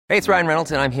Hey, it's Ryan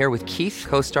Reynolds, and I'm here with Keith,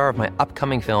 co-star of my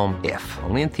upcoming film, If,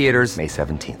 only in theaters May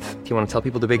 17th. Do you want to tell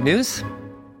people the big news?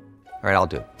 All right, I'll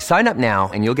do it. Sign up now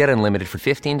and you'll get unlimited for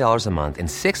 $15 a month and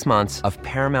 6 months of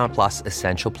Paramount Plus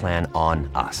Essential Plan on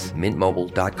us.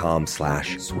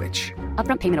 MintMobile.com/switch.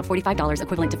 Upfront payment of $45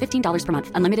 equivalent to $15 per month.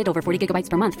 Unlimited over 40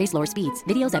 gigabytes per month. Face lower speeds.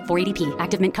 Videos at 480p.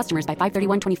 Active Mint customers by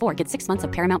 531.24 get 6 months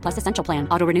of Paramount Plus Essential Plan.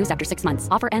 Auto renews after 6 months.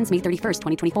 Offer ends May 31st,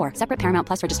 2024. Separate Paramount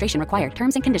Plus registration required.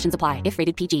 Terms and conditions apply if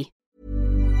rated PG.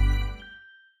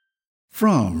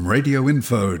 From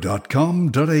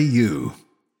radioinfo.com.au.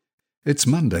 It's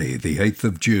Monday, the 8th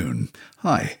of June.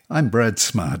 Hi, I'm Brad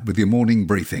Smart with your morning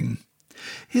briefing.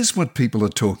 Here's what people are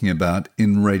talking about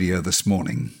in radio this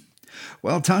morning.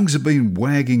 Well, tongues have been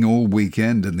wagging all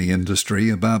weekend in the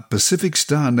industry about Pacific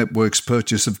Star Network's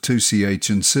purchase of 2CH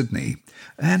in Sydney,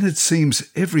 and it seems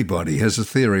everybody has a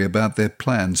theory about their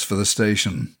plans for the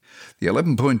station. The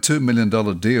 $11.2 million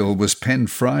deal was penned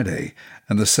Friday,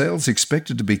 and the sale's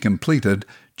expected to be completed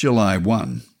July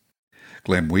 1.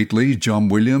 Glenn Wheatley, John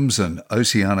Williams and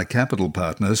Oceana Capital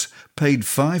Partners paid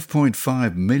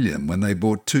 $5.5 million when they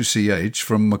bought 2CH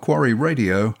from Macquarie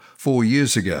Radio 4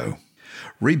 years ago.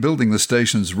 Rebuilding the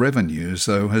station's revenues,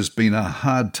 though, has been a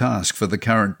hard task for the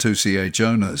current 2CH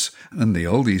owners, and the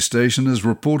oldie station has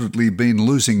reportedly been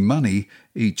losing money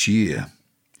each year.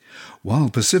 While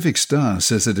Pacific Star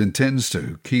says it intends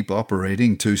to keep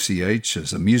operating 2CH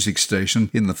as a music station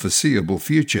in the foreseeable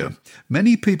future,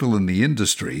 many people in the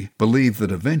industry believe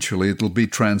that eventually it'll be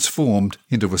transformed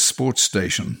into a sports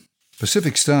station.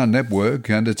 Pacific Star Network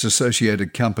and its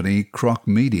associated company, Croc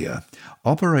Media,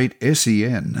 operate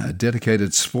SEN, a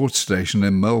dedicated sports station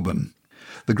in Melbourne.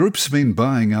 The group's been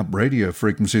buying up radio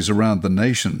frequencies around the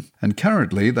nation, and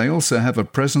currently they also have a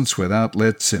presence with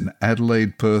outlets in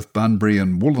Adelaide, Perth, Bunbury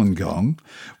and Wollongong,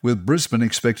 with Brisbane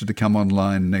expected to come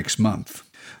online next month.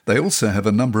 They also have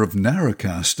a number of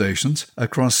narrowcast stations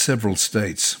across several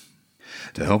states.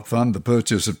 To help fund the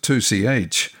purchase of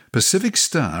 2CH, Pacific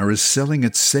Star is selling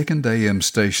its second AM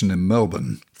station in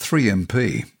Melbourne,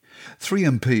 3MP.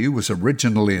 3MP was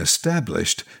originally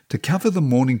established to cover the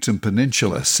Mornington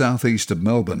Peninsula southeast of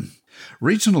Melbourne.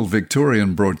 Regional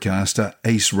Victorian broadcaster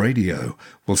Ace Radio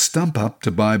will stump up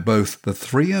to buy both the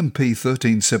 3MP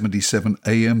 1377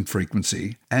 AM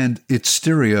frequency and its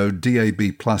stereo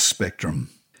DAB Plus spectrum.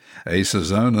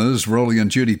 Ace's owners, Rolly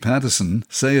and Judy Patterson,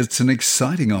 say it's an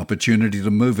exciting opportunity to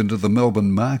move into the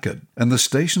Melbourne market, and the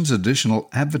station's additional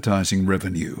advertising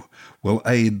revenue will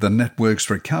aid the network's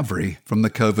recovery from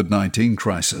the COVID-19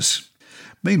 crisis.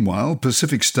 Meanwhile,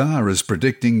 Pacific Star is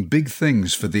predicting big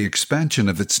things for the expansion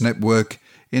of its network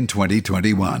in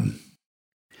 2021.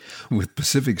 With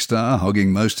Pacific Star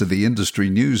hogging most of the industry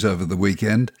news over the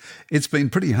weekend, it's been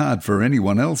pretty hard for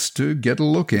anyone else to get a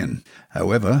look in.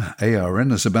 However,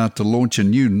 ARN is about to launch a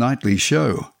new nightly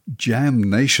show, Jam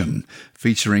Nation,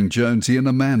 featuring Jonesy and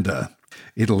Amanda.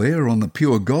 It'll air on the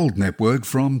Pure Gold network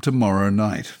from tomorrow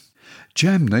night.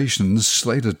 Jam Nation's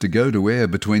slated to go to air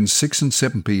between 6 and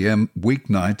 7 p.m.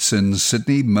 weeknights in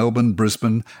Sydney, Melbourne,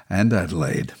 Brisbane and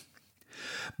Adelaide.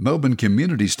 Melbourne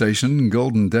community station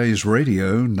Golden Days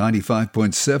Radio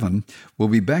 95.7 will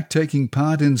be back taking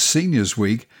part in Seniors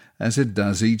Week as it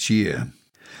does each year.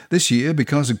 This year,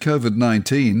 because of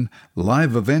COVID-19,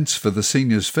 live events for the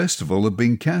Seniors Festival have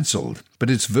been cancelled,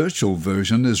 but its virtual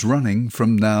version is running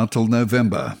from now till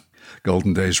November.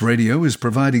 Golden Days Radio is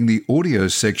providing the audio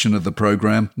section of the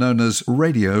program known as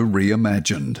Radio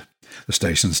Reimagined. The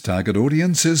station's target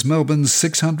audience is Melbourne's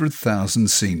 600,000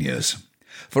 seniors.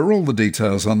 For all the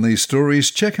details on these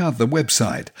stories, check out the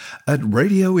website at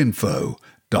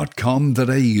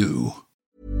radioinfo.com.au.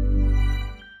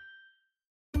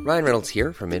 Ryan Reynolds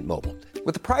here from Mint Mobile.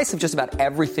 With the price of just about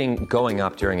everything going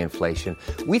up during inflation,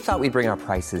 we thought we'd bring our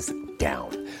prices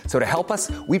down. So to help us,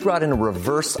 we brought in a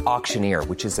reverse auctioneer,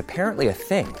 which is apparently a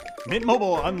thing. Mint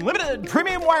Mobile Unlimited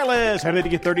Premium Wireless. How to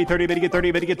get 30, 30, bit to get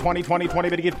 30, bit to get 20, 20, 20,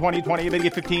 bit to get 20, 20, bit to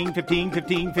get 15, 15,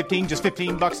 15, 15, just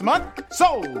 $15 a month?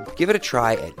 Sold! Give it a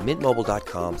try at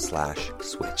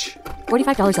mintmobile.com/switch.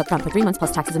 $45 up front for 3 months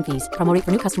plus taxes and fees. Promo rate for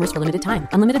new customers for limited time.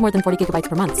 Unlimited more than 40 gigabytes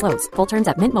per month. Slows full terms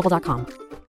at mintmobile.com.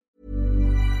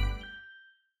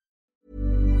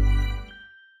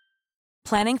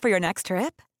 Planning for your next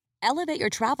trip? Elevate your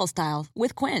travel style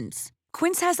with Quince.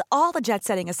 Quince has all the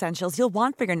jet-setting essentials you'll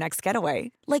want for your next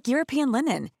getaway, like European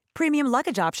linen, premium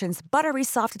luggage options, buttery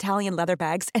soft Italian leather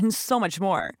bags, and so much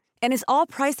more. And is all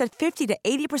priced at 50 to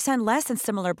 80% less than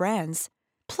similar brands.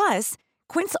 Plus,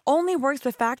 Quince only works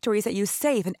with factories that use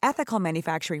safe and ethical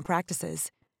manufacturing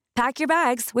practices. Pack your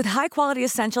bags with high-quality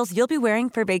essentials you'll be wearing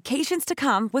for vacations to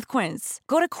come with Quince.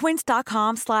 Go to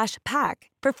quince.com/pack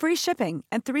for free shipping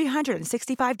and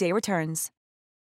 365-day returns.